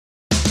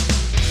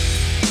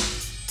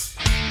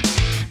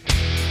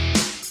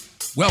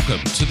Welcome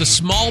to the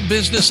Small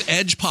Business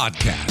Edge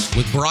podcast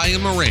with Brian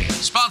Moran,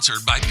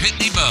 sponsored by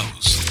Pitney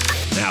Bowes.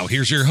 Now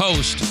here's your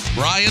host,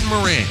 Brian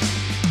Moran.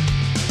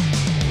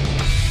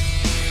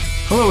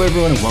 Hello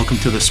everyone and welcome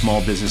to the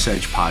Small Business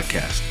Edge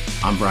podcast.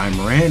 I'm Brian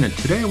Moran and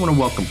today I want to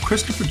welcome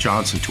Christopher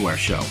Johnson to our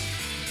show.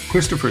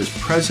 Christopher is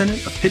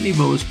president of Pitney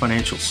Bowes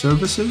Financial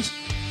Services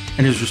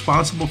and is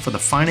responsible for the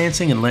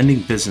financing and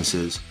lending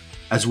businesses,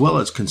 as well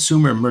as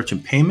consumer and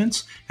merchant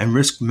payments and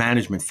risk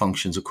management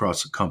functions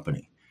across the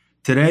company.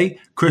 Today,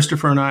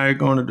 Christopher and I are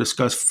going to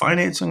discuss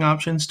financing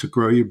options to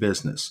grow your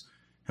business.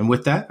 And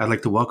with that, I'd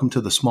like to welcome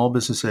to the Small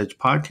Business Edge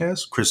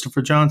podcast,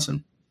 Christopher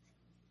Johnson.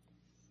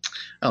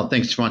 Oh,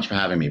 thanks so much for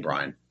having me,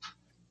 Brian.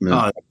 I'm really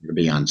happy to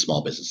be on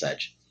Small Business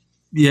Edge.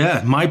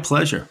 Yeah, my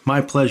pleasure.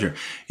 My pleasure.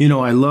 You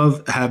know, I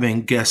love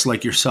having guests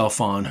like yourself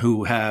on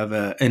who have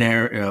an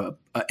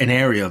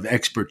area of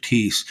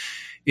expertise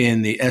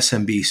in the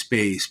SMB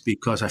space,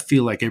 because I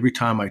feel like every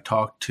time I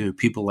talk to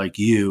people like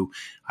you,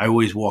 I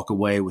always walk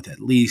away with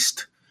at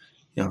least,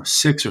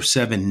 6 or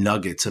 7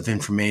 nuggets of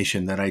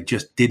information that I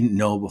just didn't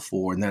know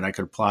before and that I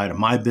could apply to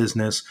my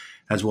business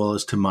as well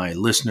as to my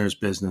listeners'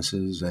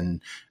 businesses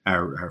and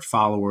our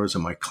followers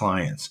and my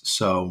clients.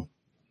 So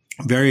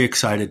I'm very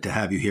excited to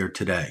have you here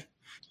today.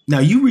 Now,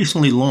 you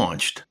recently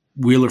launched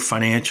Wheeler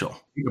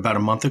Financial about a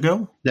month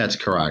ago? That's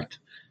correct.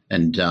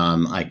 And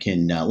I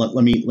can let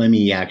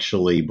me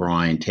actually,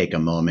 Brian, take a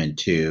moment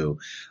to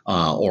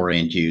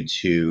orient you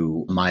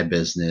to my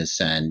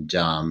business and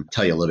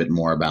tell you a little bit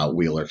more about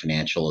Wheeler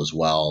Financial as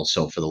well.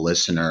 So for the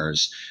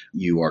listeners,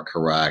 you are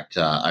correct.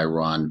 I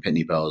run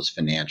Pitney Bowes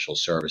Financial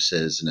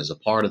Services, and as a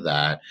part of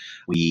that,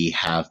 we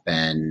have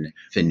been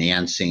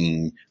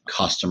financing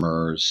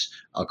customers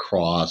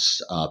across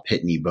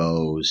Pitney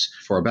Bowes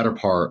for a better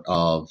part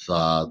of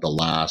the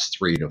last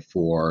 3 to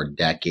 4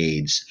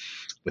 decades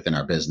within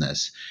our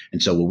business.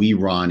 And so what we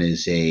run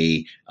is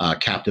a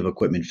captive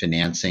equipment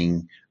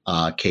financing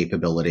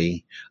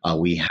capability.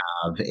 We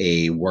have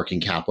a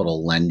working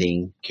capital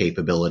lending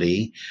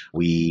capability.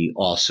 We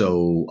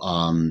also,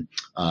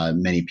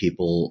 many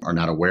people are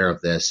not aware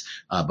of this,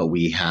 but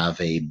we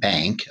have a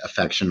bank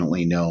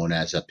affectionately known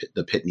as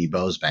the Pitney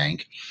Bowes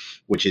Bank,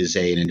 which is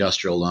an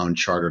industrial loan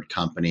chartered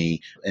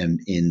company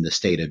in the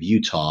state of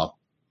Utah.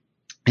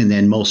 And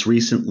then most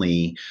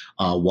recently,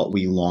 what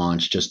we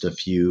launched just a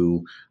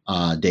few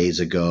days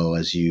ago,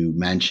 as you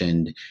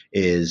mentioned,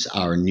 is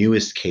our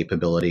newest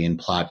capability and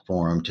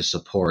platform to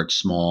support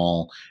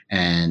small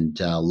and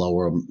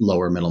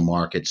lower middle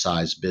market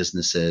size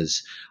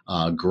businesses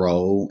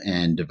grow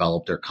and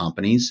develop their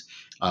companies.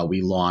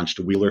 We launched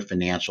Wheeler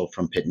Financial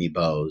from Pitney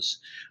Bowes.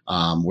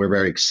 We're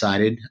very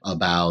excited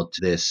about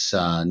this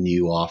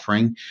new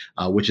offering,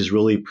 which is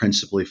really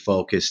principally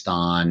focused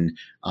on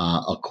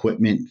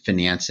equipment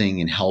financing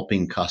and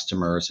helping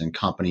customers and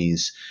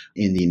companies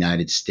in the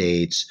United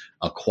States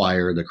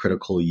acquire the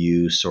critical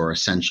use or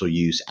essential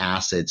use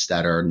assets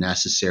that are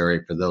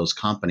necessary for those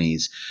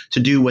companies to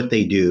do what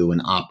they do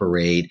and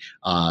operate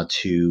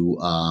to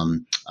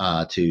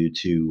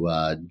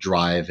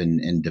drive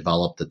and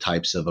develop the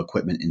types of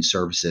equipment and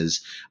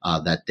services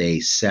that they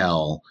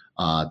sell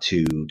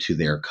to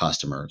their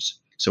customers.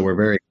 So we're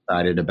very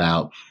excited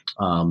about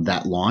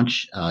that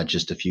launch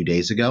just a few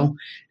days ago,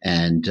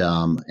 and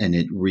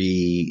it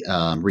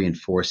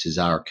reinforces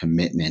our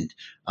commitment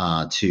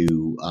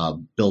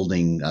to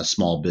building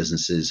small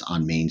businesses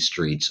on main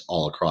streets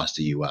all across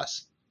the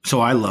U.S.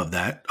 So I love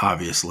that.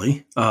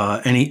 Obviously,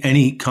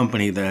 any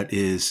company that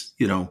is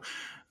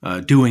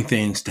doing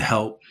things to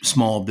help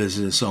small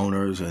business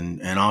owners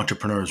and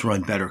entrepreneurs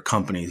run better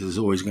companies is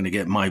always going to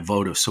get my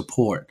vote of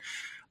support.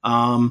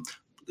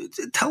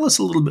 Tell us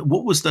a little bit.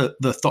 What was the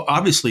thought?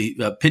 Obviously,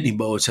 Pitney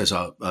Bowes has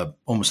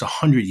almost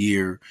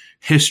 100-year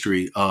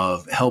history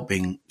of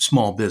helping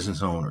small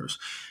business owners.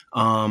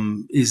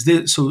 Is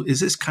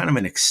this kind of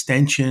an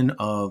extension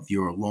of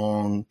your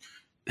long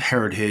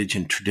heritage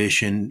and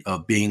tradition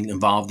of being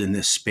involved in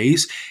this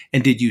space?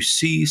 And did you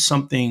see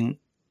something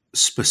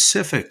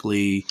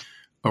specifically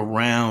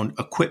around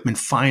equipment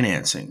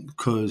financing?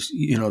 Because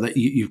that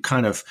you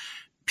kind of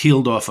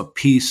peeled off a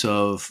piece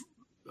of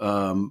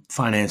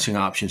financing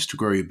options to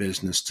grow your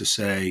business to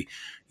say,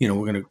 we're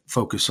going to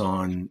focus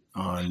on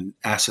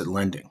asset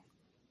lending.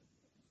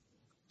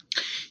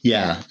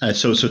 Yeah,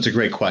 so it's a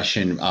great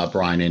question,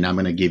 Brian, and I'm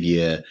going to give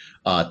you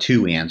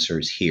 2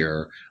 answers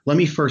here. Let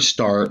me first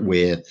start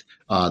with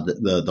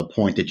the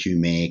point that you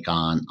make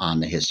on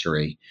the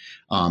history.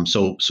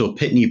 So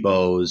Pitney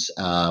Bowes,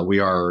 we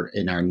are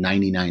in our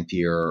 99th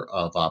year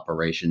of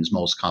operations.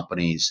 Most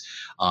companies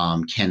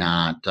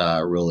cannot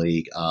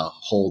really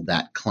hold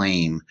that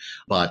claim,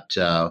 but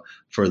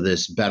for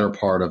this better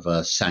part of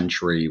a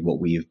century, what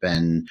we've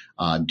been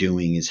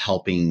doing is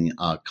helping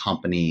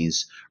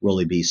companies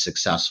really be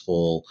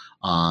successful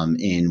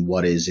in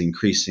what is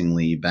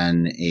increasingly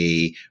been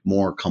a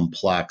more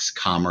complex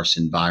commerce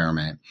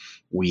environment.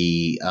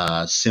 We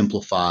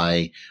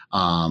simplify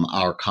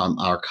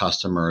our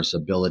customers'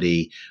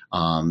 ability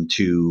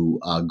to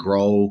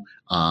grow,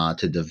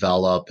 to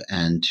develop,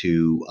 and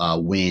to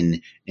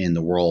win in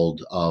the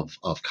world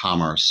of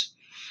commerce.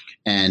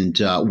 And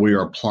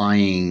we're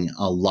applying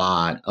a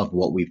lot of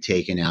what we've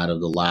taken out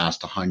of the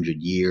last 100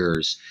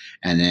 years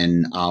and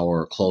then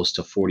our close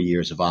to 40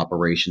 years of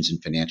operations in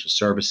financial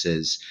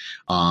services.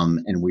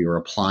 And we are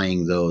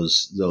applying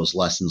those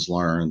lessons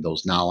learned,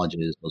 those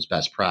knowledges, those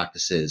best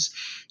practices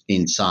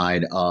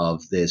inside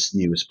of this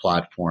newest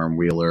platform,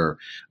 Wheeler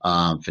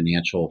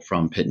Financial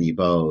from Pitney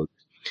Bowes.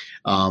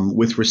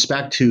 With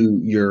respect to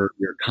your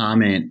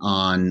comment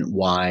on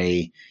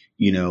why,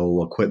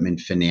 equipment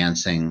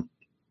financing,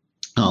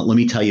 let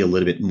me tell you a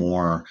little bit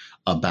more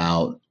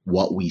about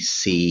what we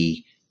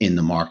see in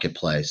the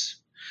marketplace.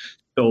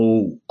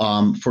 So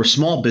for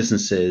small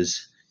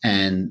businesses,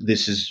 and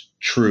this is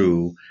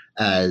true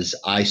as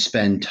I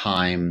spend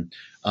time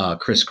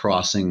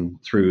crisscrossing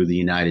through the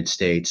United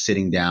States,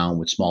 sitting down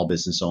with small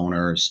business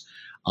owners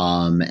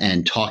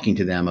and talking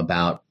to them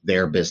about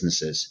their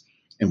businesses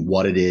and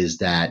what it is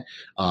that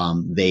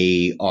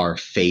they are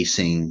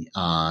facing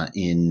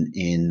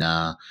in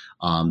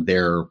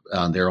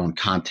their own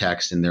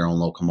context in their own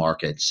local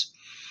markets.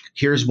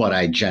 Here's what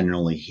I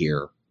generally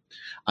hear.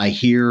 I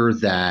hear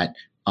that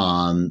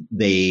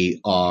they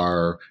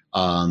are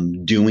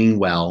doing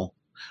well,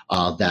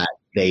 that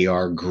they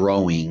are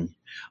growing,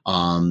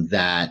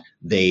 that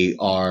they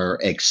are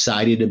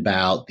excited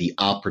about the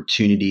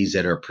opportunities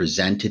that are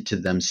presented to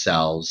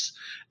themselves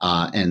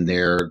and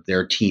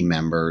their team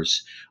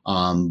members.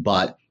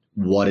 But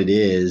what it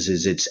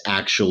is it's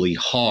actually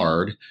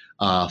hard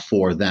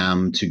for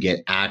them to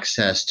get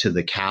access to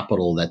the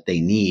capital that they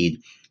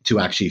need to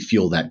actually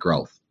fuel that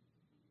growth.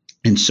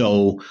 And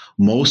so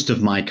most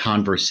of my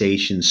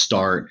conversations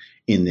start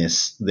in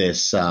this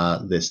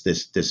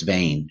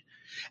vein.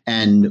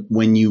 And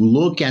when you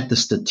look at the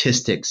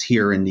statistics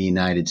here in the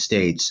United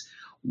States,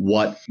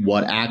 what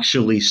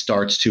actually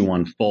starts to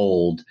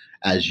unfold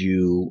as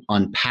you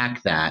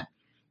unpack that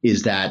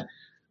is that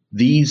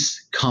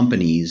these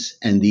companies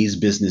and these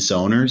business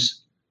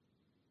owners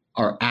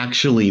are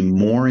actually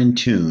more in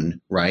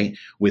tune, right,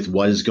 with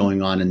what is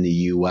going on in the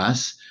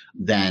U.S.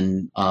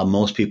 than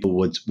most people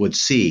would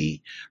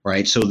see,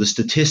 right? So the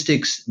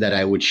statistics that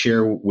I would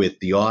share with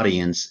the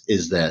audience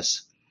is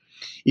this.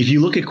 If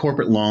you look at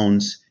corporate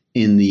loans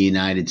in the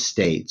United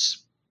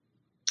States,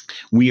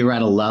 we are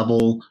at a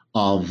level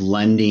of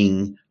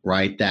lending,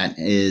 right, that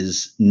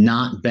is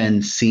not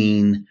been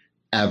seen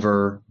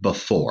ever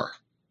before,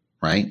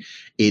 right?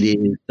 It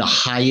is the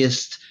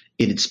highest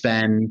it's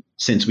been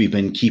since we've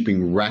been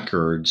keeping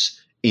records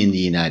in the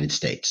United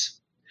States.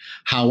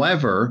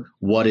 However,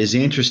 what is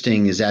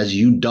interesting is as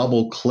you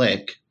double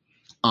click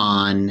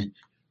on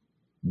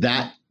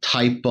that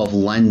type of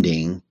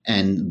lending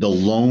and the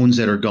loans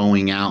that are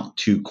going out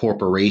to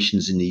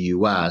corporations in the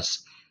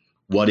US,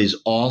 what is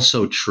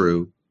also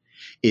true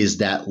is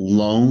that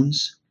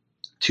loans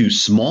to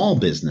small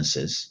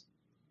businesses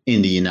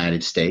in the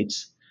United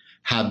States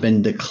have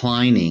been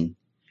declining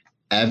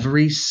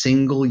every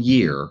single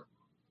year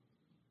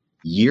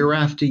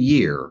after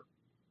year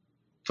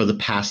for the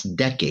past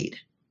decade.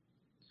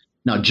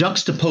 Now,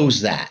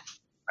 juxtapose that,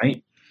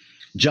 right?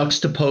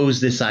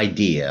 Juxtapose this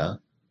idea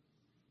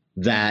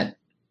that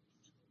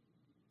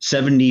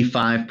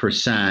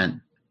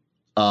 75%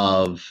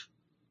 of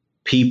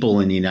people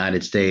in the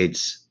United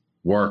States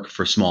work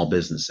for small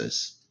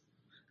businesses.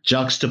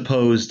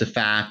 Juxtapose the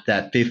fact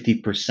that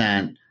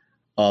 50%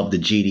 of the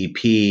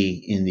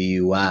GDP in the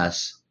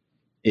US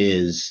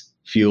is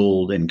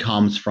fueled and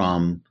comes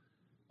from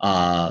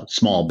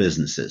small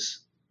businesses.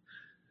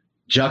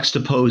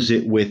 Juxtapose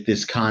it with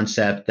this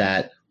concept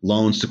that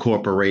loans to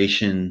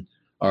corporation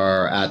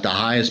are at the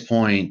highest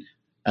point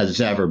as it's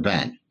ever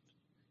been.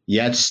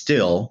 Yet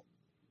still,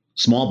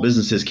 small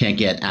businesses can't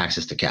get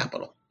access to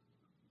capital.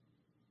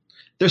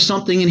 There's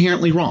something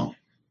inherently wrong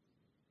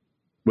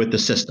with the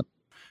system.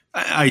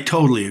 I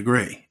totally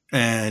agree.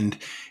 And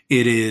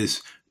it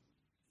is,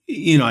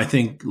 I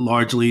think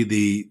largely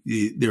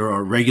there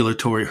are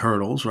regulatory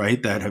hurdles,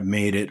 right, that have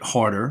made it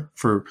harder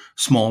for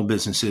small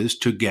businesses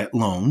to get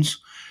loans.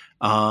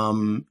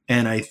 And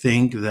I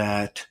think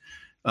that,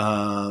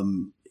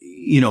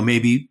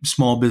 maybe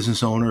small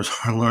business owners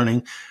are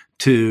learning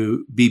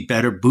to be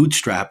better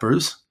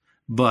bootstrappers.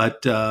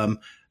 But the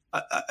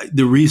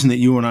reason that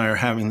you and I are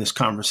having this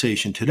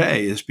conversation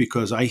today is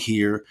because I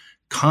hear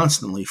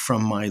constantly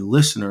from my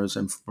listeners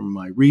and from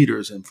my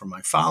readers and from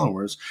my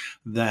followers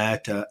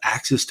that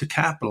access to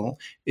capital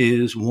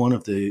is one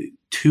of the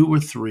 2 or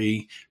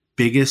 3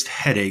 biggest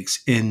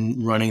headaches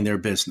in running their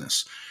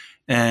business.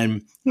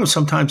 And,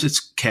 sometimes it's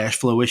cash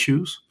flow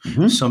issues.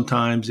 Mm-hmm.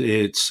 Sometimes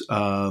it's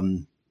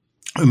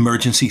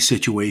emergency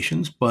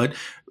situations, but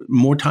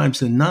more times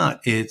than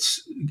not,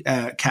 it's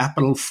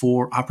capital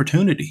for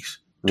opportunities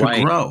to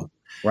grow.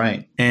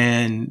 Right.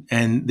 And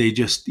they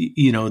just,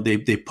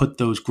 they put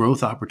those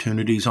growth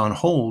opportunities on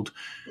hold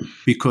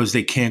because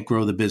they can't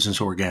grow the business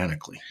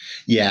organically.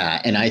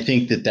 Yeah. And I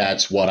think that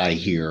that's what I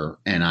hear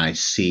and I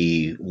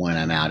see when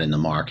I'm out in the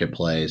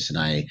marketplace. And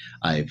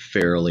I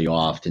fairly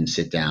often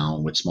sit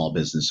down with small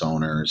business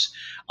owners.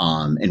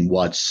 And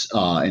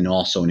and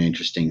also an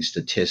interesting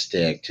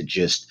statistic to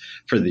just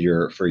for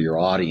your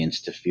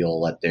audience to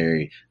feel that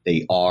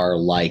they are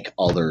like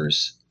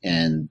others,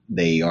 and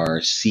they are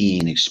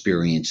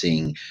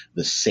experiencing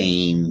the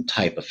same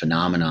type of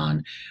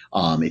phenomenon.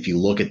 If you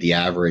look at the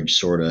average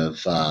sort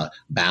of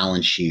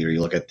balance sheet, or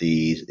you look at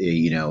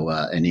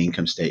an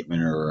income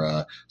statement or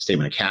a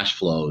statement of cash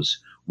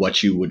flows,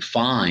 what you would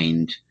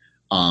find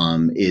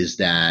is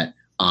that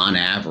on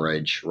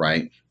average,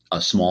 right,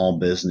 a small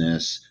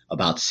business,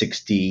 about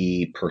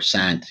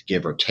 60%,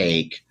 give or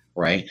take,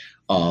 right,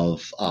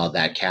 of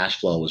that cash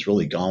flow was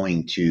really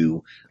going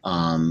to,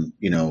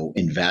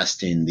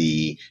 invest in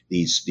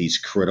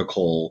these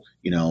critical,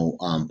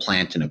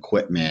 plant and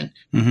equipment,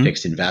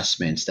 fixed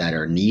investments that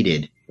are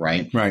needed,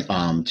 right,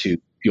 to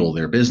fuel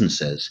their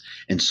businesses.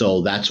 And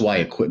so that's why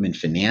equipment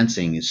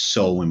financing is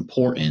so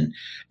important.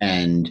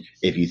 And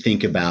if you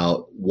think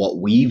about what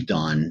we've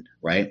done,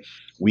 right,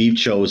 we've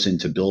chosen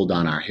to build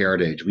on our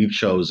heritage. We've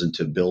chosen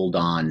to build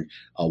on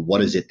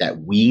what is it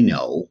that we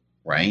know,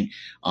 right?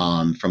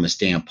 From a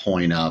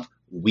standpoint of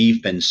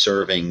we've been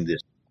serving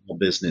this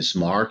business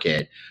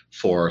market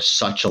for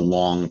such a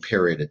long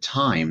period of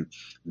time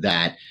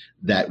that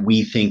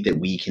we think that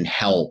we can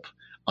help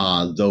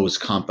those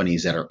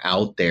companies that are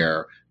out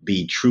there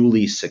be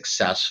truly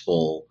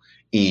successful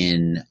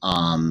in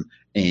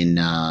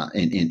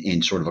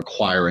sort of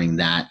acquiring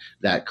that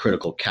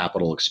critical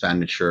capital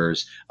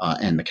expenditures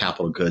and the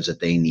capital goods that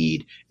they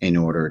need in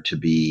order to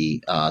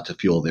be to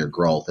fuel their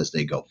growth as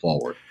they go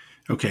forward.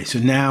 Okay, so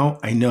now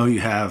I know you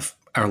have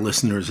our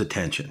listeners'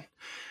 attention.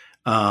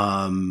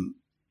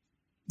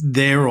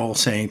 They're all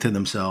saying to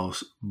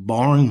themselves,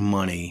 borrowing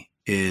money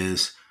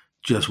is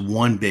just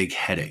one big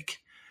headache,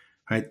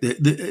 right?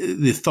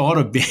 The thought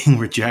of being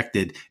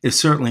rejected is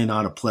certainly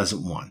not a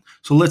pleasant one.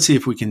 So let's see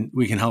if we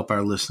can help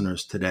our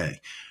listeners today.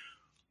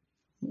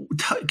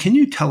 Can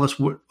you tell us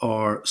what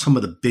are some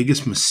of the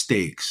biggest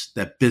mistakes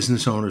that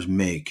business owners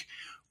make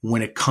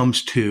when it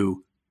comes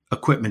to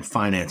equipment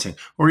financing,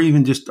 or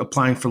even just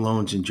applying for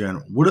loans in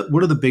general? What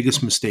are the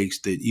biggest mistakes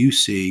that you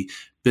see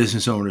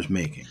business owners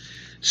making?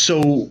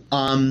 So,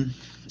 I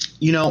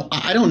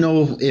don't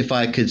know if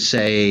I could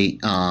say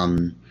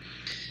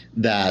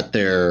that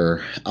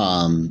they're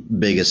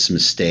biggest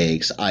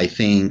mistakes. I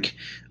think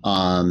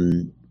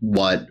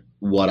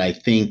what I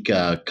think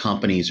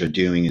companies are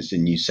doing is,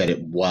 and you said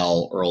it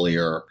well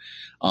earlier,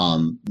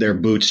 they're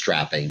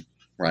bootstrapping,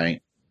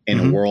 right? In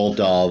a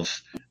world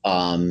of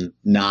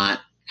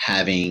not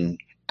having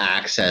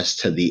access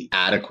to the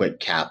adequate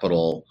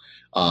capital,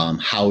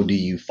 how do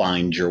you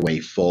find your way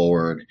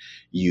forward?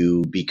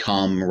 You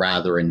become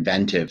rather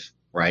inventive,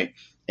 right?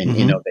 And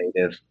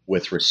innovative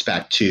with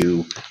respect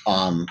to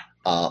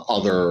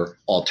other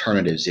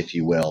alternatives, if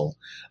you will.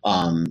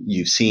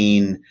 You've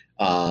seen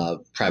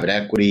private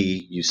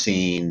equity, you've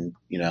seen,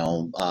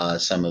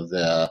 some of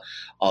the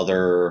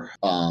other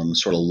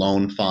sort of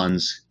loan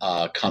funds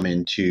come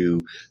into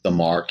the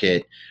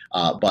market.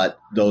 But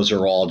those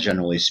are all,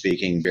 generally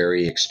speaking,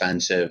 very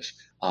expensive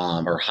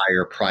or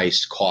higher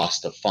priced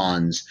cost of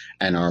funds,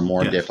 and are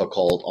more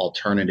difficult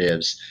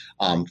alternatives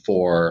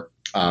for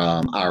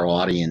our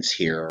audience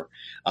here.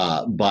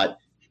 But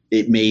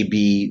it may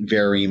be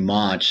very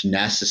much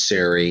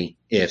necessary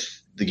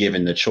if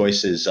given the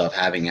choices of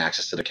having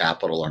access to the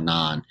capital or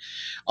not.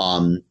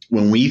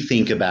 When we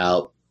think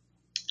about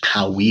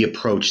how we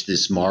approach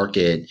this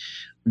market,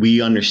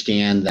 we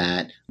understand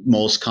that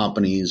most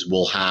companies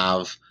will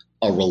have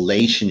a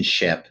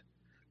relationship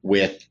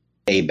with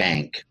a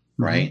bank,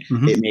 right?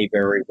 It may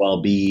very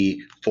well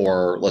be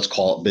for, let's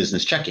call it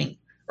business checking,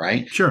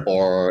 right? Sure.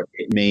 Or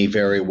it may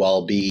very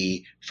well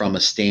be from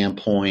a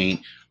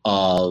standpoint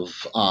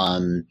of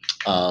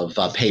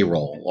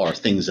payroll or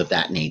things of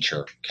that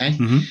nature. Okay.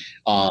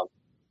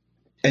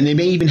 And they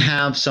may even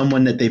have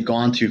someone that they've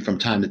gone to from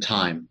time to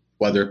time,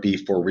 whether it be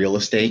for real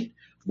estate,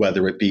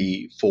 whether it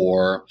be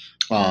for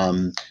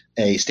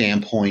a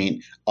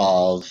standpoint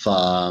of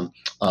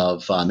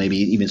maybe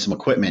even some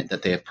equipment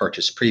that they have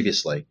purchased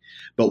previously.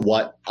 But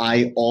what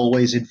I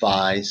always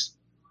advise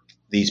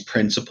these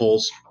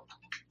principals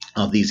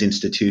of these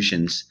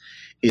institutions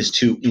is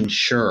to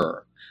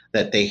ensure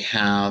that they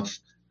have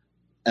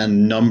a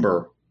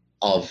number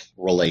of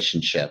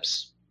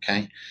relationships.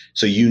 Okay.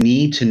 So you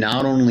need to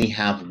not only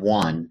have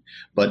one,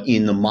 but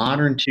in the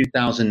modern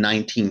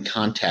 2019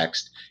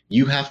 context,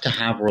 you have to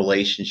have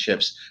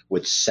relationships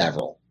with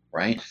several,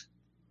 right?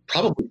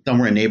 Probably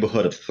somewhere in the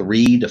neighborhood of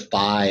 3 to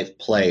 5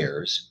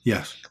 players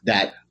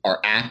that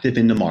are active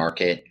in the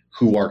market,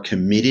 who are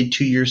committed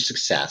to your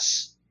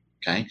success,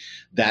 okay,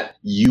 that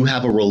you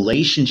have a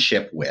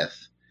relationship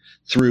with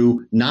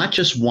through not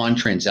just one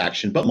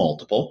transaction, but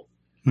multiple,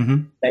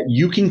 that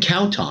you can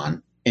count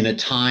on in a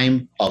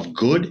time of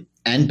good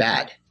and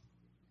bad,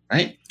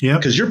 right? Yeah.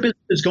 Because your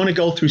business is going to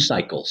go through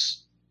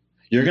cycles.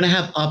 You're going to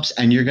have ups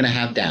and you're going to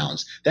have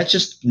downs. That's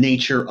just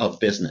nature of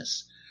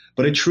business.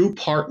 But a true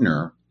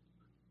partner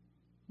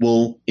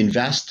will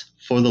invest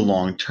for the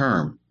long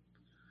term.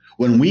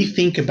 When we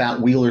think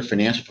about Wheeler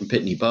Financial from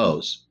Pitney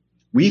Bowes,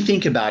 we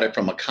think about it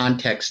from a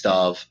context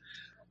of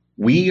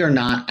we are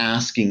not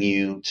asking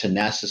you to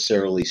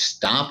necessarily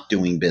stop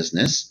doing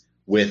business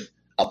with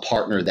a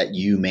partner that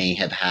you may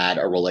have had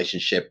a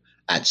relationship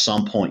at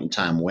some point in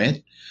time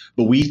with,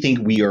 but we think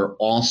we are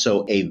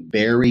also a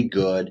very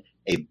good,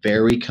 a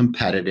very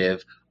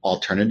competitive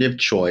alternative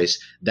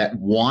choice that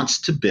wants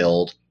to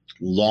build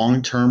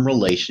long-term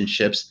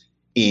relationships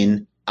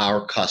in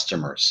our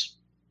customers.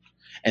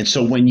 And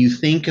so when you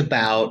think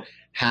about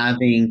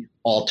having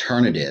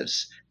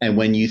alternatives and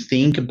when you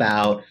think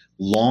about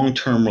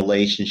long-term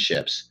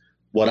relationships,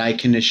 what I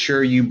can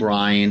assure you,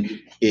 Brian,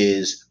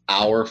 is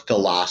our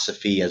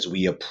philosophy as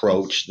we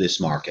approach this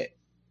market.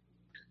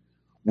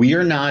 We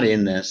are not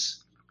in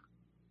this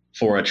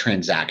for a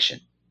transaction.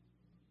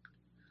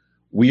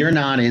 We are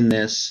not in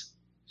this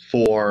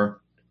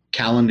for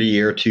calendar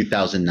year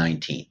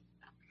 2019.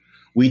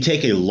 We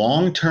take a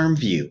long-term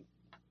view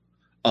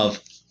of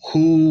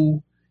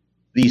who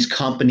these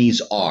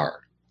companies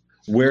are,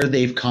 where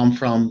they've come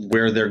from,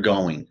 where they're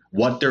going,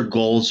 what their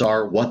goals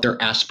are, what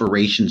their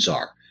aspirations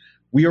are.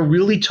 We are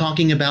really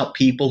talking about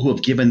people who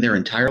have given their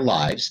entire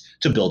lives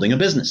to building a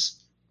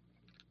business.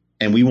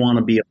 And we want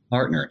to be a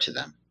partner to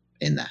them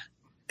in that.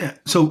 Yeah.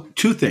 So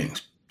two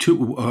things,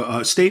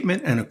 a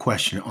statement and a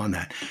question on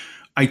that.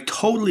 I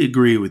totally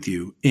agree with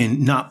you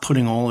in not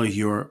putting all of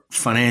your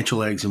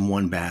financial eggs in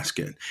one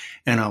basket.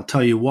 And I'll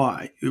tell you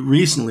why.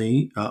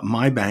 Recently,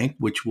 my bank,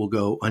 which will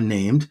go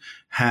unnamed,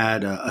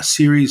 had a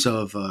series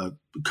of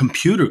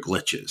computer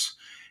glitches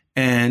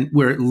and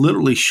where it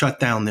literally shut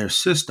down their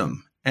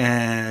system.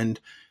 And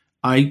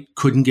I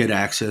couldn't get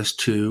access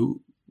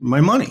to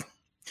my money.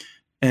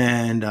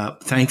 And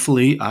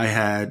thankfully, I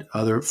had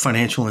other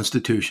financial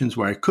institutions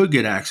where I could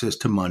get access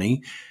to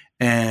money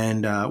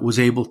and was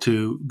able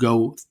to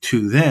go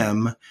to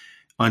them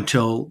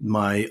until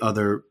my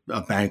other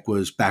bank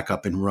was back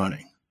up and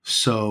running.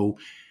 So,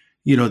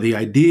 the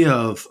idea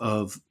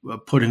of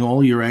putting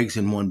all your eggs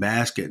in one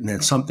basket and then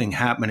something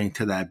happening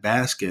to that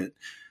basket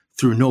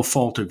through no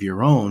fault of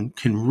your own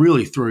can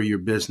really throw your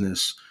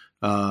business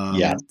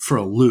for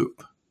a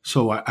loop.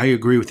 So I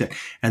agree with that.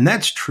 And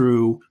that's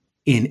true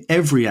in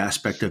every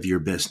aspect of your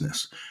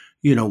business.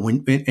 So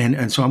I'm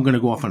going to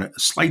go off on a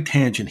slight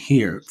tangent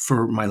here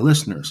for my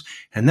listeners.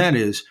 And that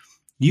is,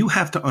 you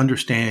have to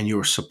understand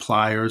your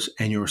suppliers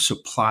and your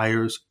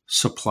suppliers'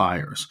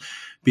 suppliers,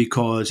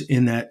 because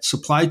in that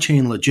supply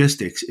chain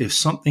logistics, if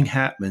something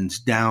happens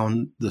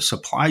down the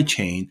supply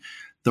chain,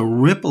 the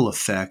ripple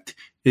effect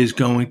is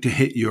going to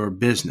hit your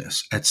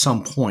business at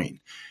some point.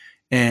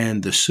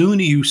 And the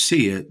sooner you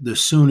see it, the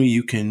sooner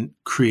you can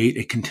create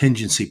a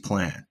contingency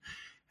plan.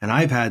 And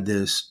I've had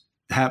this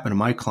happen to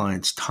my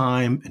clients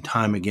time and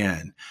time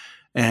again.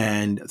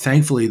 And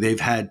thankfully, they've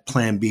had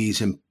plan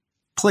Bs in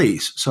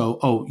place.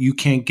 So, you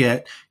can't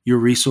get your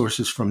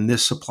resources from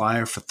this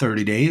supplier for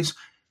 30 days,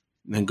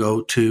 then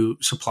go to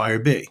supplier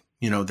B,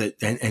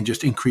 and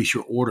just increase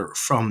your order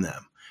from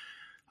them.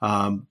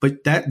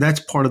 But that's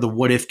part of the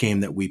what if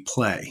game that we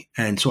play.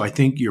 And so I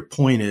think your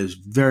point is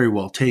very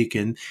well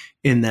taken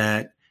in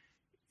that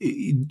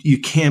you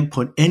can't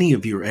put any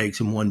of your eggs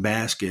in one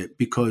basket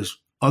because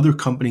other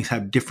companies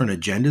have different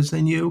agendas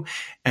than you,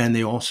 and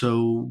they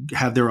also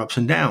have their ups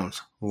and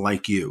downs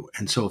like you.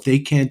 And so if they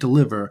can't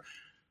deliver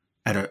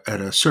at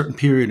a certain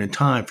period in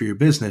time for your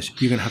business,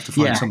 you're going to have to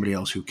find somebody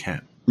else who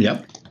can.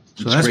 Yep.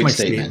 So that's my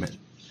statement.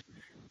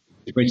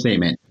 A great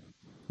statement.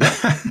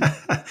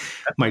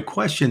 My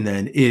question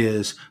then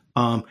is,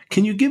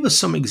 can you give us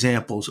some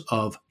examples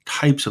of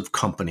types of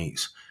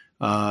companies?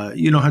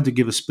 You don't have to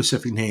give us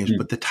specific names,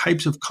 but the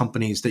types of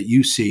companies that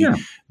you see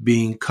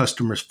being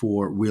customers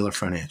for Wheeler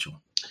Financial.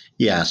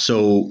 Yeah.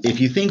 So if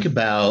you think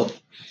about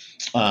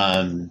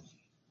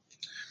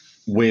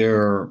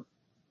where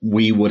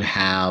we would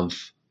have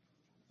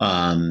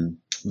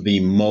the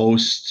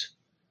most,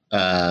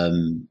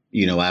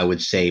 I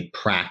would say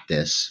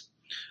practice,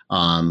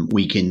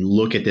 we can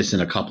look at this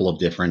in a couple of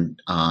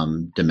different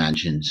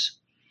dimensions.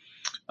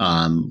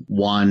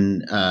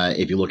 One,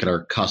 if you look at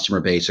our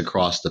customer base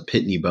across the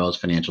Pitney Bowes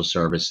Financial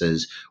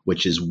Services,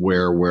 which is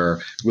where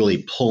we're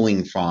really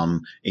pulling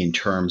from in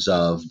terms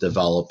of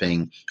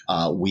developing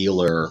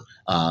Wheeler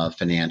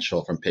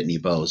Financial from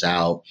Pitney Bowes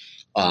out,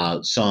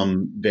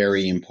 some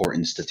very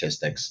important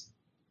statistics.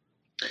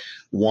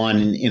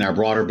 One, in our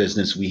broader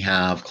business, we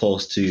have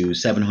close to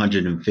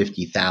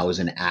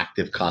 750,000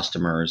 active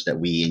customers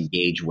that we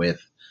engage with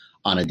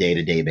on a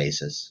day-to-day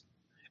basis.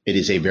 It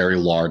is a very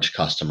large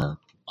customer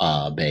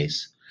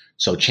base.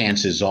 So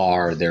chances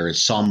are there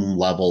is some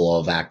level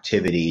of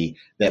activity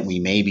that we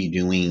may be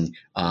doing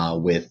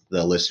with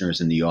the listeners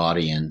in the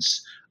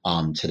audience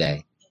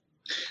today.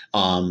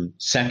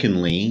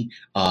 Secondly,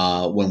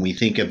 when we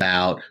think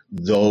about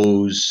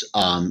those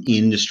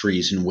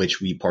industries in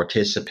which we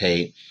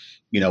participate,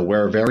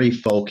 we're very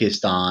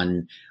focused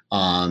on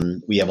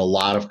We have a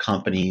lot of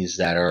companies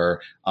that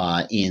are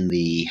in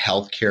the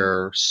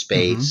healthcare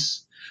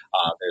space.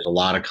 There's a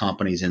lot of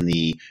companies in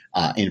the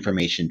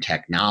information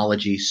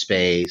technology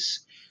space,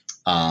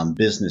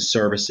 business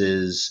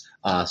services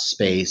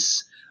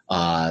space.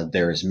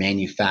 There's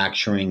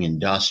manufacturing,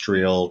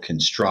 industrial,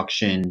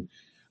 construction,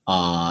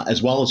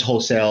 as well as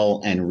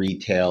wholesale and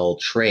retail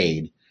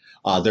trade.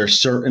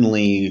 There's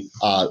certainly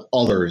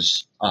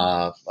others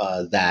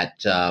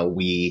that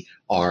we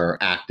are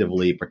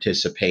actively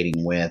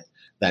participating with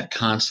that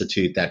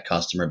constitute that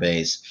customer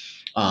base.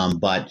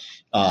 But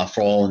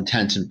for all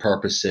intents and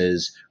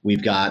purposes,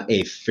 we've got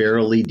a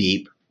fairly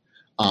deep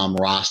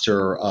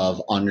roster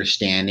of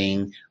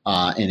understanding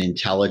and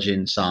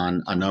intelligence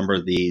on a number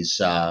of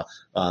these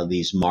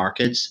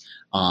markets,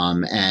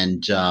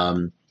 and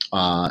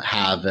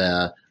have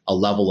a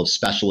level of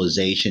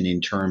specialization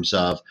in terms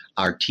of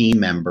our team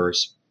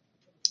members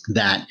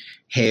that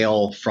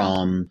hail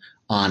from,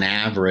 on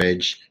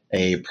average,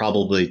 a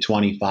probably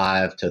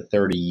 25 to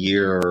 30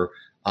 year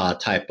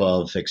type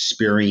of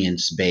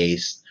experience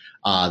base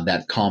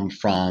that come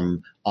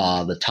from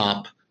the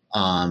top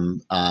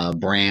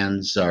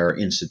brands or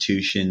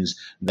institutions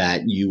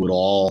that you would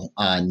all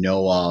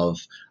know of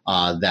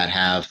that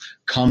have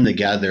come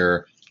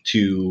together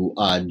to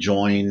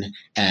join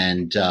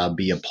and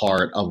be a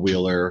part of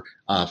Wheeler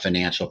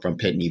Financial from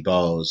Pitney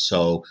Bowes.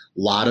 So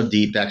a lot of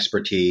deep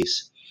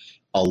expertise,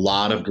 a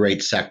lot of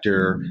great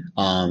sector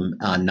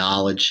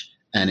knowledge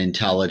and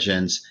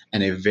intelligence,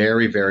 and a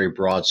very, very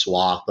broad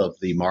swath of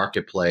the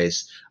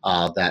marketplace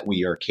that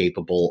we are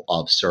capable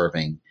of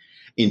serving.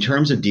 In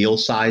terms of deal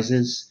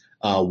sizes,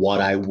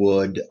 what I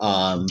would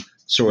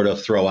sort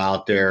of throw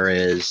out there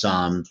is,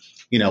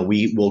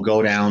 we will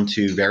go down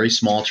to very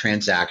small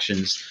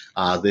transactions.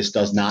 This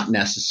does not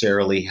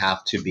necessarily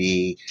have to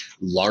be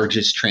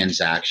largest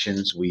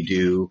transactions. We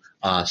do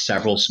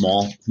several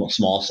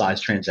small size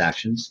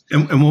transactions.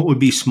 And what would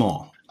be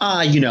small?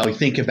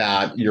 Think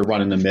about your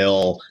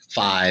run-of-the-mill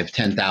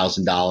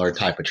 $5,000-$10,000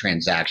 type of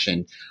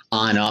transaction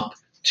on up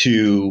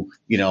to,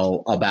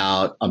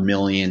 about $1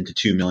 million to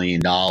 $2 million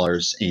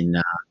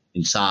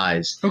in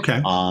size. Okay.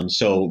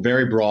 So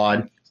very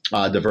broad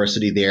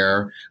diversity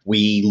there.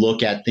 We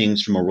look at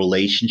things from a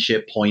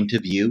relationship point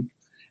of view.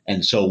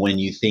 And so when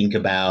you think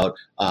about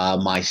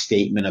my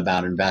statement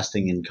about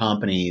investing in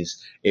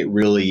companies, it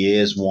really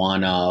is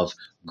one of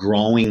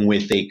growing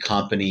with a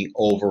company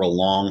over a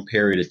long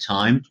period of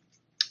time.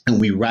 And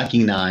we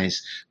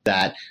recognize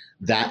that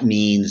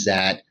means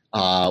that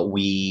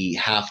we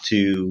have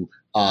to,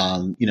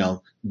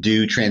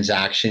 do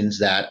transactions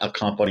that a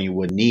company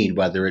would need,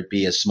 whether it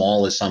be as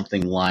small as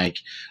something like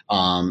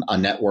a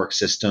network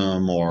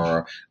system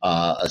or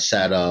a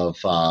set of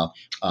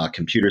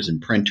computers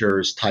and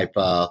printers type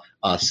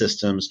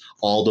systems,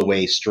 all the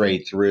way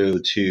straight through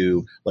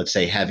to, let's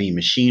say, heavy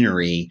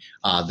machinery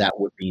that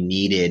would be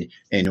needed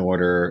in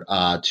order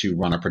to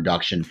run a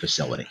production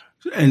facility.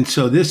 And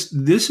so this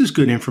is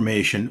good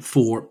information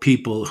for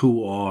people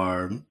who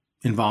are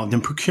involved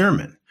in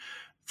procurement.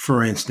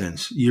 For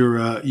instance, you're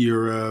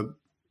a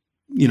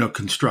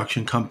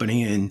construction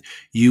company and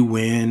you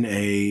win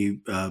a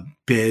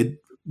bid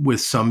with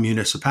some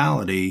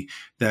municipality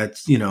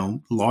that's,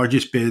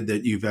 largest bid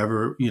that you've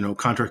ever,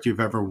 contract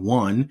you've ever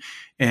won.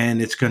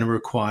 And it's going to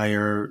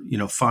require,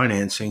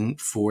 financing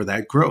for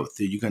that growth.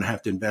 You're going to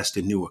have to invest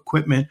in new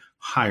equipment,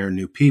 hire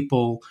new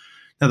people.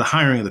 Now, the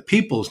hiring of the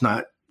people is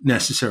not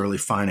necessarily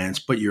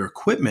financed, but your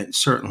equipment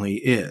certainly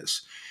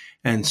is.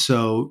 And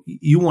so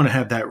you want to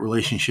have that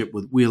relationship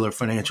with Wheeler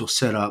Financial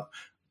set up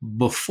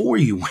before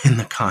you win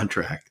the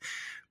contract.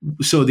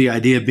 So the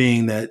idea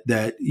being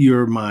that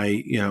you're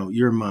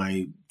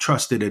my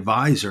trusted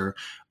advisor.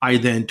 I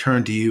then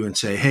turn to you and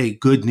say, hey,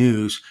 good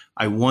news.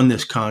 I won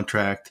this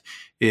contract.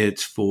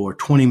 It's for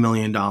 $20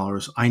 million.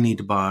 I need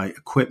to buy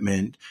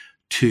equipment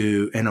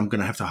and I'm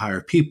going to have to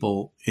hire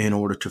people in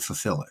order to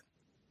fulfill it.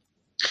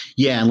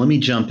 Yeah, and let me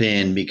jump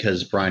in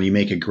because, Brian, you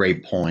make a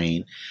great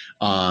point.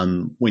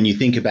 When you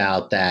think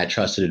about that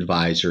trusted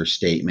advisor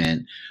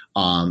statement,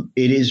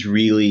 it is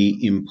really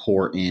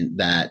important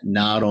that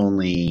not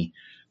only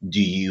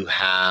do you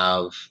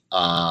have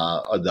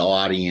the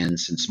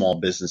audience and small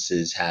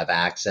businesses have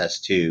access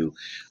to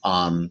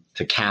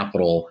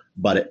capital,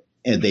 but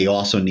they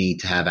also need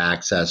to have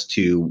access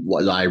to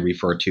what I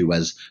refer to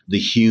as the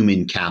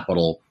human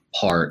capital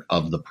part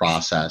of the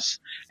process.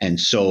 And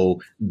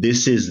so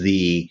this is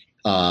the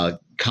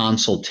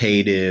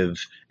consultative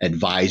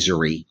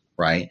advisory,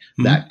 right?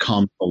 Mm-hmm. That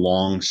comes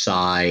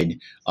alongside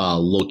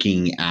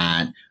looking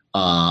at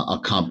a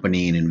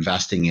company and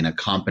investing in a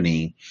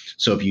company.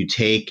 So if you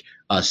take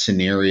a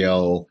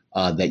scenario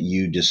that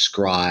you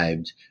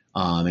described,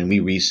 and we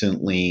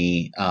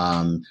recently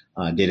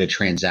did a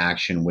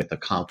transaction with a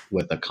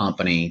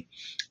company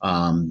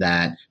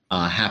that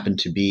happened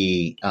to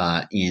be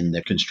in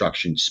the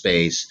construction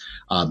space,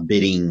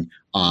 bidding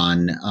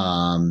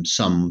on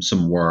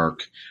some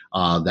work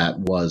that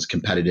was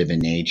competitive in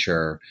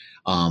nature.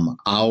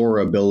 Our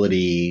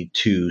ability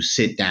to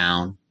sit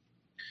down,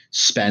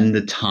 spend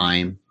the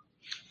time,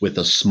 with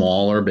a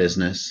smaller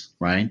business,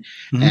 right?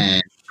 Mm-hmm.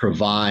 And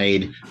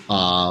provide,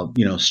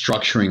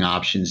 structuring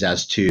options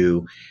as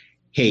to,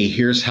 hey,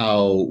 here's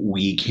how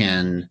we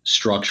can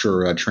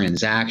structure a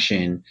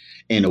transaction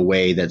in a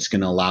way that's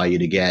going to allow you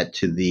to get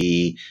to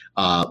the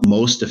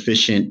most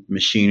efficient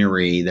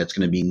machinery that's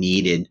going to be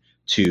needed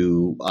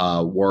to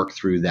work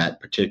through that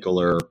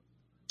particular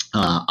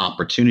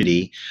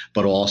opportunity,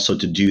 but also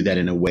to do that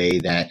in a way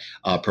that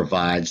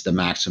provides the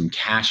maximum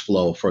cash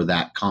flow for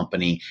that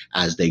company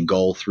as they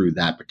go through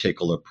that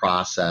particular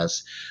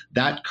process.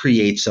 That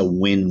creates a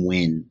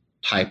win-win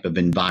type of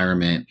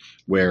environment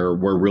where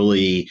we're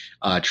really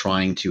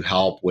trying to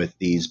help with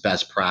these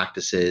best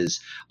practices,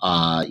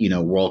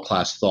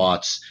 world-class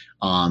thoughts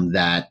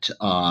that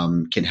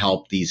can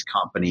help these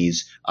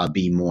companies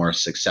be more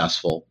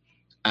successful.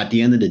 At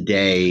the end of the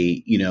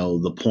day,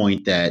 the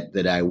point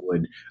that I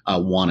would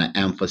want to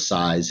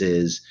emphasize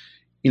is,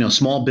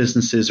 small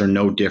businesses are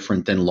no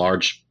different than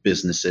large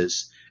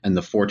businesses and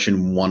the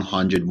Fortune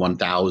 100,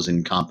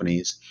 1,000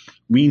 companies.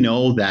 We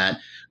know that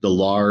the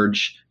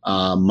large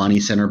money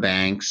center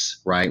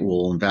banks, right,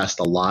 will invest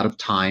a lot of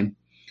time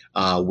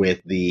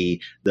with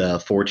the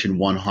Fortune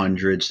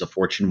 100s, the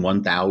Fortune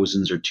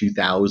 1000s or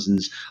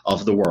 2000s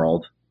of the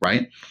world,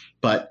 right?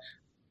 But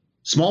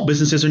small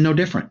businesses are no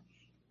different,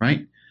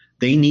 right?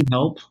 They need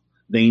help.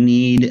 They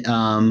need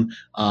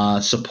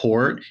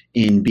support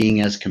in being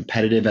as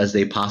competitive as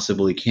they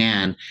possibly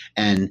can.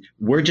 And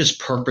we're just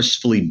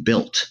purposefully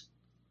built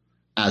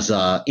as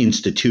an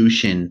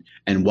institution.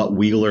 And what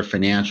Wheeler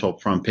Financial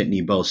from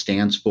Pitney Bowes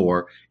stands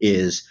for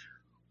is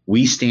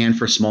we stand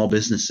for small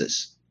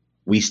businesses.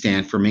 We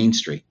stand for Main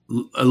Street.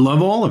 I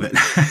love all of it.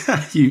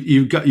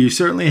 You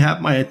certainly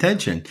have my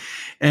attention.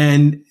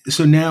 And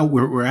so now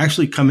we're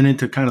actually coming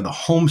into kind of the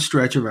home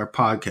stretch of our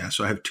podcast.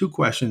 So I have two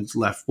questions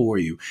left for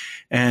you.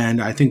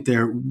 And I think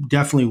they're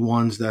definitely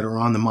ones that are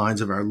on the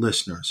minds of our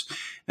listeners.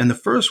 And the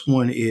first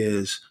one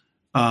is,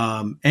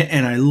 and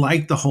I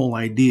like the whole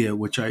idea,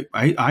 which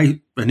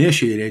I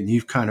initiated and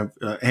you've kind of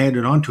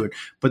added onto it,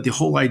 but the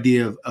whole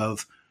idea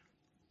of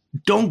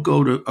don't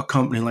go to a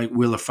company like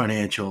Wheeler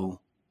Financial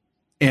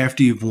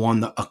after you've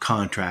won a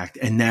contract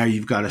and now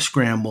you've got to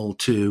scramble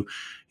to,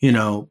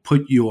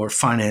 put your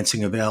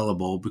financing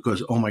available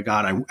because, oh my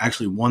God, I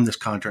actually won this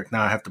contract.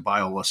 Now I have to buy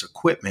all this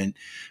equipment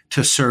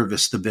to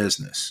service the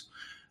business.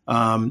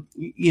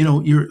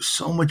 You're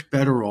so much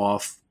better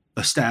off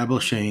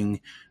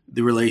establishing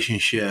the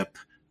relationship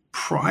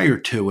prior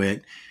to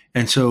it.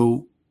 And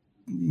so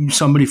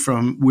somebody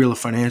from Wheeler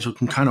Financial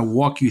can kind of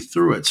walk you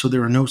through it. So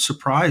there are no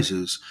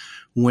surprises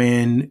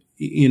when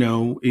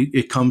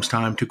it comes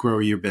time to grow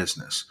your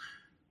business.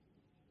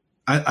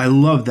 I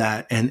love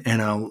that,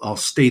 and I'll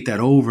state that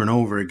over and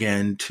over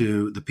again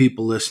to the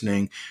people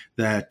listening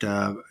that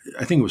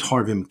I think it was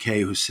Harvey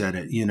McKay who said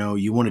it.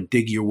 You want to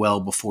dig your well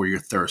before you're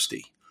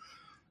thirsty,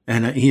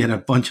 and he had a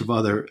bunch of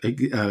other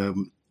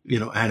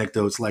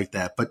anecdotes like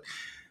that. But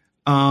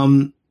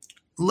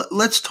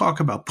let's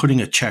talk about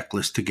putting a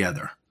checklist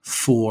together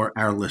for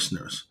our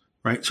listeners.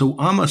 Right. So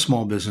I'm a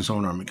small business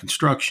owner. I'm in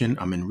construction.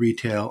 I'm in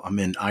retail. I'm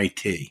in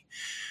IT.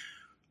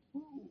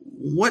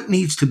 What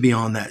needs to be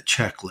on that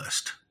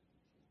checklist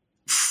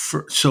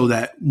so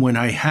that when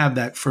I have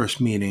that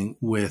first meeting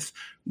with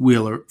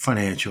Wheeler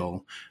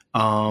Financial,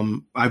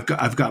 I've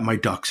got my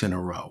ducks in a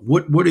row?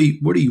 What are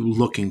you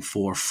looking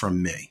for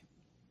from me?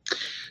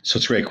 So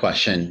it's a great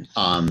question.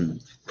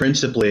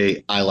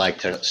 Principally, I like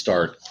to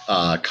start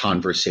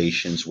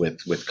conversations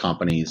with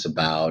companies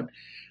about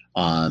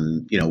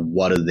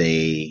what are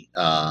they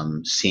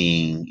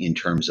seeing in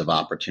terms of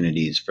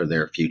opportunities for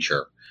their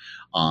future.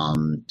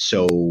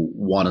 So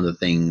one of the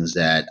things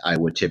that I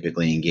would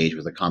typically engage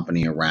with a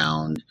company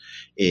around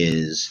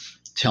is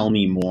tell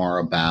me more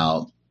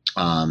about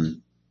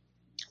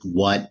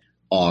what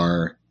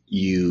are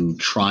you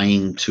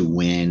trying to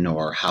win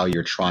or how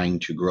you're trying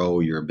to grow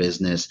your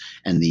business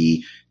and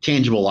the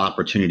tangible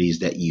opportunities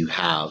that you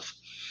have.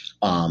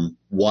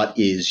 What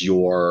is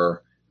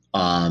your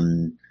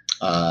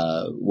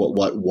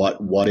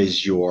what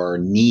is your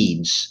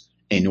needs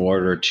in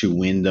order to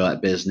win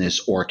that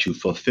business or to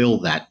fulfill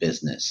that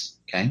business?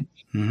 Okay.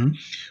 Mm-hmm.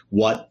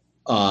 What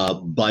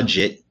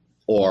budget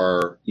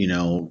or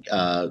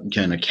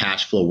kind of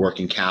cash flow,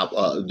 working cap,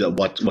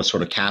 what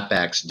sort of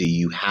capex do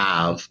you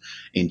have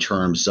in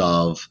terms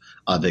of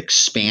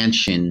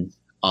expansion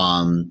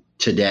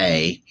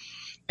today?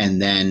 And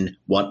then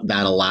what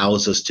that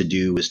allows us to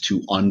do is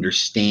to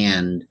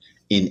understand,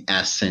 in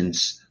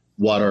essence,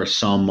 what are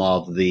some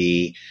of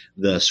the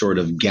sort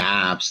of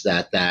gaps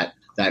that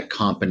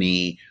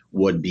company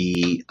would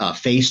be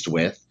faced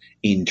with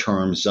in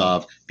terms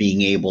of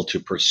being able to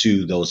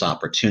pursue those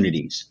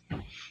opportunities.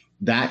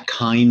 That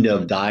kind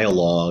of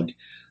dialogue,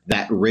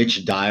 that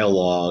rich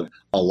dialogue,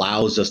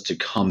 allows us to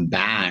come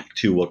back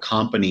to a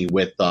company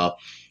with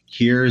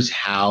here's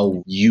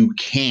how you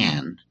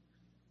can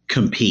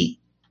compete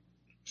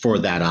for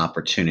that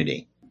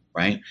opportunity,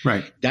 right?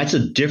 Right. That's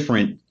a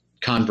different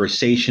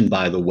conversation,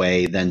 by the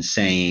way, than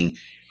saying,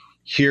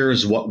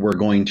 here's what we're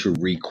going to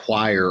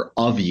require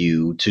of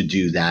you to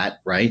do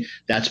that, right?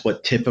 That's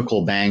what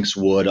typical banks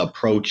would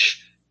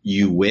approach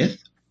you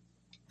with.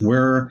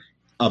 We're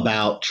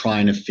about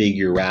trying to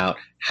figure out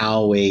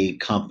how a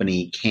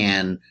company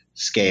can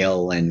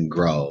scale and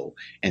grow.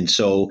 And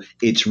so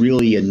it's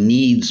really a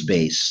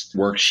needs-based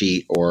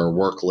worksheet or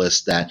work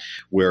list that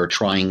we're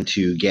trying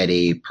to get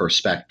a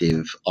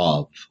perspective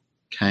of.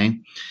 Okay.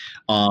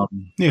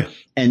 Yeah.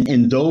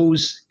 And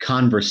those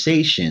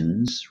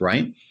conversations,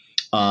 right,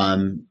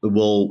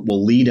 will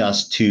lead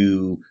us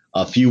to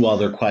a few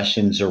other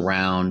questions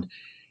around,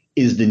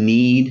 is the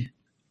need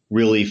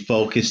really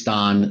focused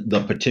on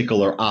the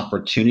particular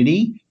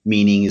opportunity?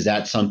 Meaning, is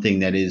that something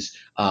that is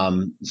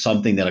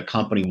something that a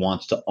company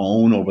wants to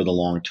own over the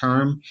long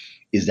term?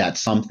 Is that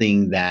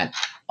something that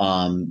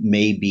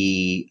may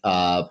be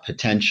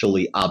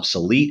potentially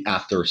obsolete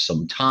after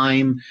some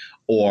time,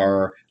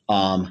 or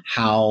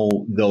how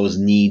those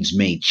needs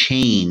may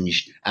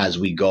change as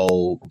we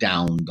go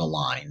down the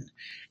line?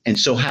 And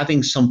so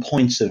having some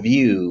points of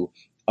view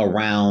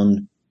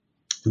around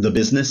the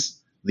business,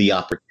 the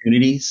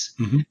opportunities,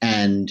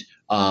 and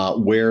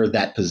where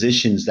that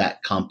positions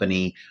that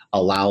company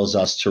allows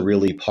us to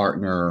really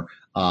partner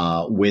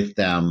with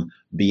them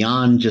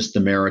beyond just the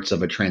merits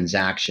of a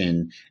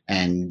transaction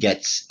and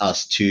gets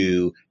us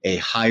to a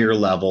higher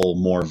level,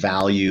 more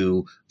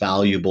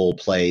valuable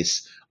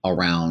place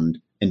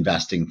around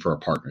investing for a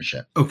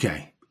partnership.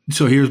 Okay.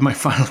 So here's my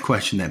final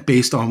question then,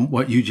 based on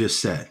what you just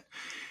said.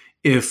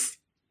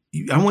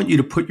 I want you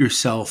to put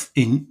yourself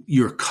in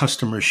your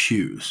customer's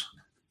shoes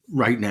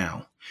right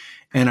now.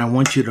 And I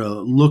want you to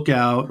look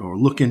out or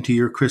look into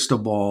your crystal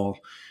ball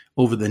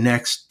over the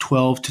next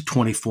 12 to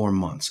 24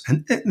 months.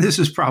 And this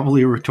is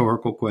probably a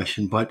rhetorical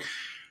question, but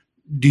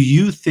do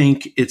you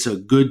think it's a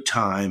good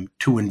time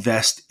to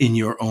invest in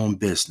your own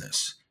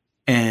business?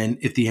 And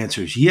if the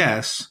answer is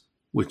yes,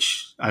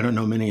 which I don't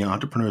know many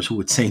entrepreneurs who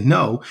would say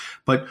no,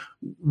 but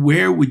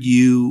where would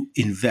you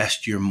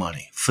invest your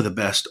money for the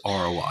best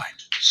ROI?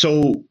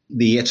 So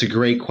it's a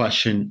great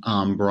question,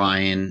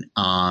 Brian.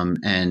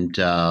 And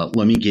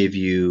let me give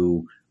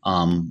you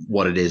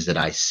what it is that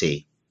I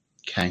see.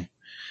 Okay.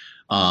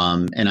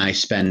 And I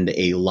spend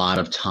a lot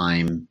of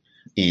time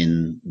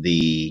in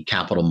the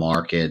capital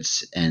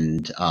markets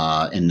and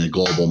in the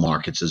global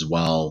markets as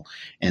well.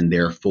 And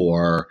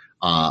therefore,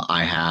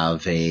 I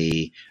have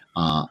a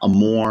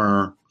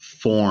more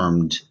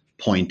formed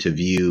point of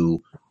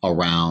view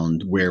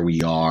around where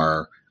we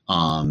are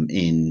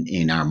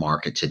in our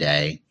market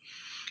today.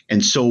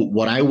 And so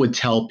what I would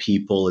tell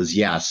people is,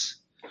 yes,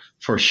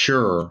 for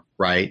sure,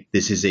 right?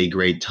 This is a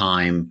great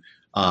time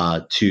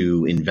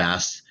to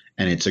invest,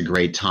 and it's a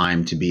great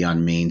time to be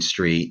on Main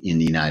Street in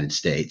the United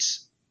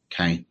States.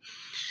 Okay.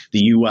 The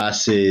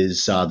U.S.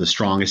 is the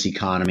strongest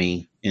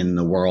economy in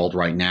the world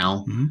right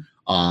now.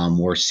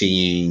 We're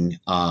seeing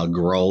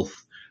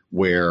growth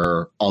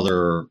where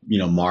other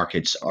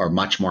markets are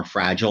much more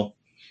fragile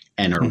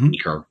and are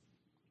weaker.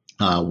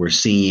 We're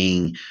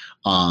seeing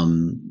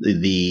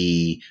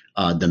the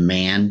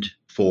demand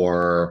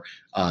for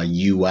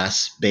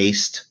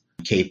U.S.-based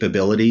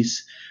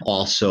capabilities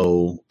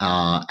also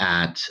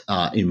at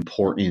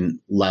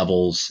important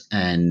levels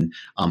and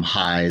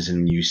highs,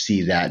 and you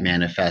see that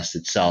manifest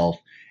itself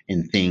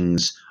in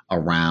things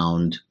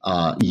around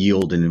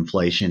yield and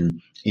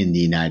inflation in the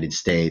United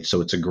States.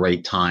 So it's a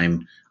great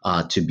time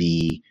to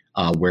be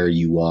where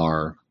you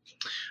are.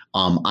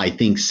 I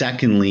think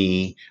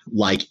secondly,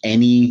 like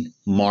any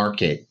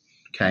market,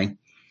 okay,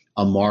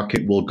 a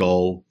market will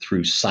go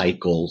through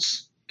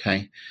cycles.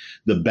 Okay.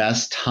 The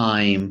best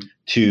time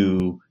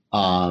to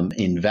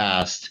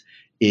invest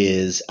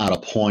is at a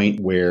point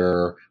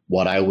where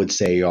what I would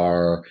say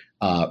are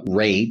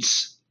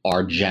rates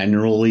are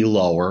generally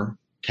lower.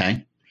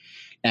 Okay.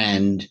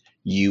 And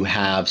you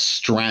have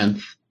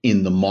strength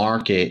in the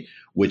market,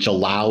 which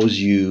allows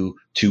you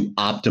to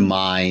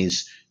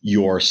optimize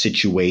your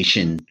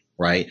situation,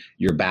 right?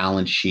 Your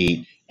balance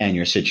sheet and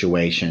your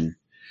situation.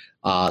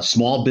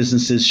 Small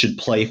businesses should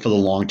play for the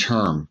long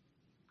term.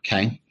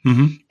 Okay.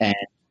 And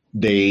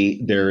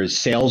there is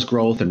sales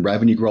growth and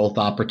revenue growth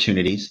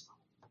opportunities.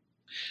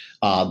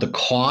 The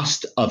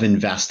cost of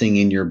investing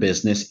in your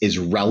business is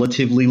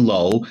relatively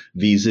low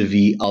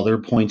vis-a-vis other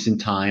points in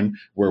time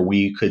where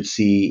we could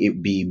see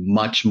it be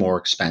much more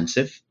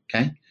expensive.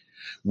 Okay.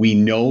 We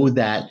know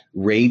that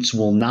rates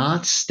will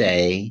not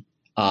stay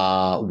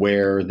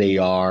where they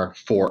are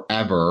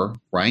forever,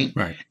 right?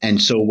 Right. And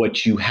so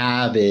what you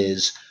have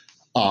is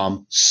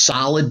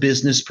solid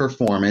business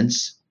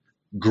performance,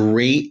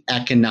 great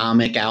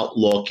economic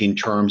outlook in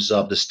terms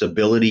of the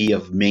stability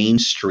of Main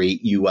Street,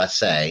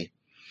 USA,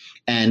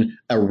 and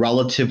a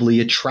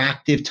relatively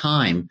attractive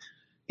time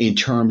in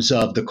terms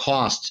of the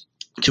cost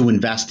to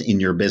invest in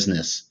your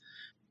business.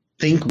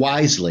 Think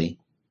wisely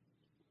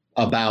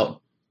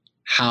about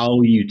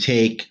how you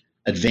take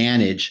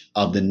advantage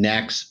of the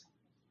next,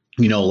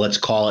 let's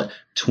call it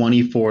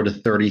 24 to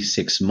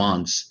 36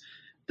 months.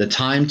 The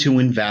time to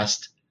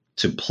invest,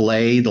 to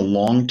play the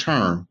long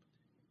term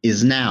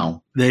is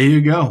now. There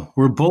you go.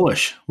 We're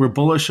bullish. We're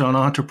bullish on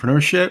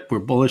entrepreneurship. We're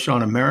bullish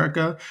on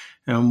America,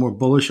 and we're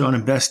bullish on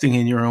investing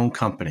in your own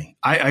company.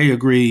 I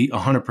agree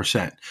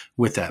 100%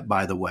 with that,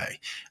 by the way.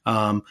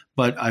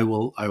 But I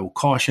will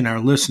caution our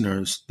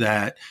listeners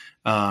that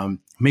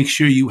make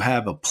sure you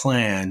have a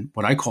plan,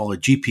 what I call a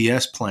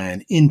GPS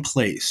plan, in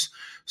place.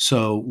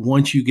 So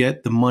once you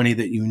get the money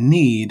that you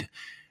need,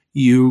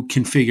 you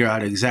can figure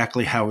out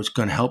exactly how it's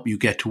going to help you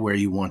get to where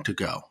you want to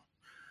go.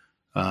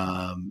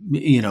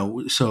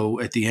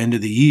 So at the end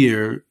of the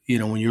year,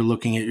 when you're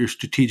looking at your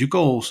strategic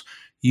goals,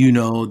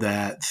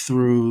 that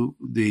through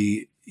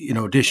the,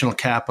 additional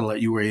capital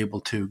that you were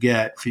able to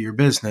get for your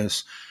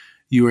business,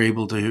 you were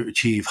able to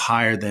achieve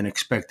higher than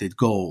expected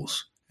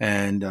goals.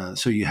 And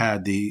so you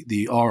had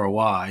the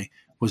ROI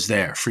was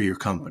there for your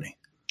company.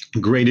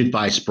 Great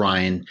advice,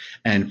 Brian.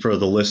 And for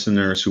the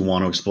listeners who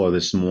want to explore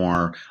this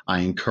more,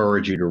 I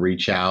encourage you to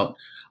reach out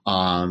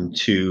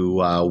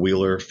to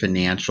Wheeler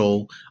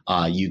Financial.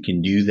 You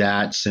can do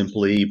that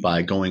simply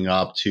by going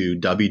up to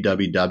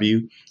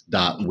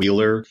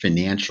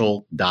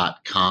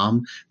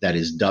www.wheelerfinancial.com. That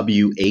is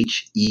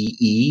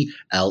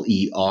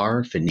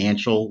WHEELER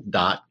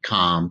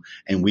financial.com.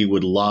 And we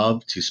would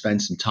love to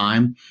spend some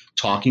time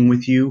talking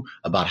with you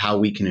about how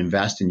we can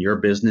invest in your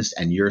business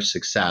and your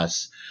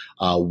success.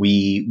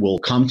 We will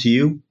come to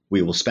you.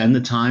 We will spend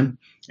the time,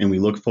 and we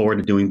look forward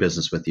to doing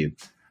business with you.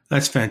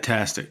 That's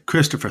fantastic.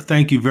 Christopher,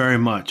 thank you very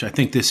much. I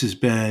think this has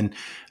been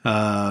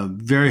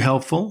very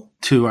helpful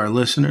to our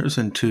listeners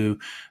and to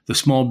the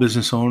small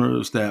business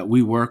owners that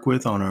we work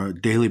with on a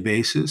daily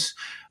basis.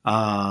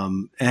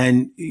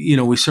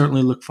 We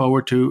certainly look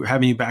forward to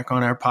having you back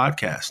on our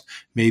podcast.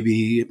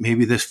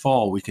 Maybe this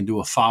fall we can do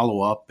a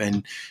follow-up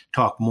and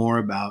talk more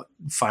about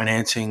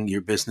financing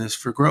your business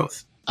for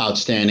growth.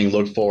 Outstanding.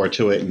 Look forward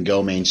to it, and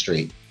go Main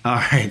Street. All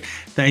right.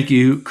 Thank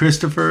you,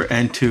 Christopher.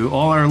 And to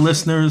all our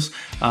listeners,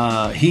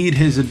 heed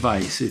his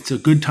advice. It's a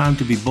good time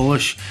to be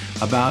bullish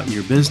about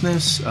your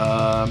business.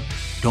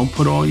 Don't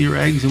put all your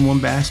eggs in one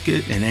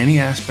basket in any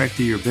aspect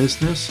of your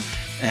business.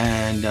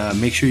 And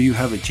make sure you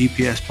have a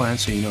GPS plan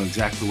so you know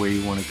exactly where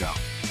you want to go.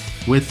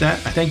 With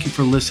that, I thank you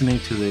for listening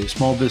to the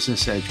Small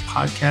Business Edge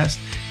podcast,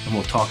 and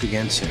we'll talk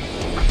again soon.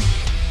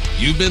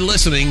 You've been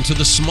listening to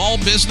the Small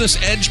Business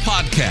Edge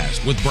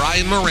podcast with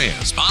Brian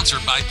Moran,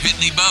 sponsored by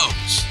Pitney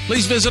Bowes.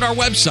 Please visit our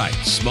website,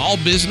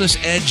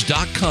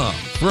 smallbusinessedge.com,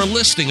 for a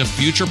listing of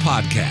future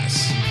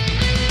podcasts.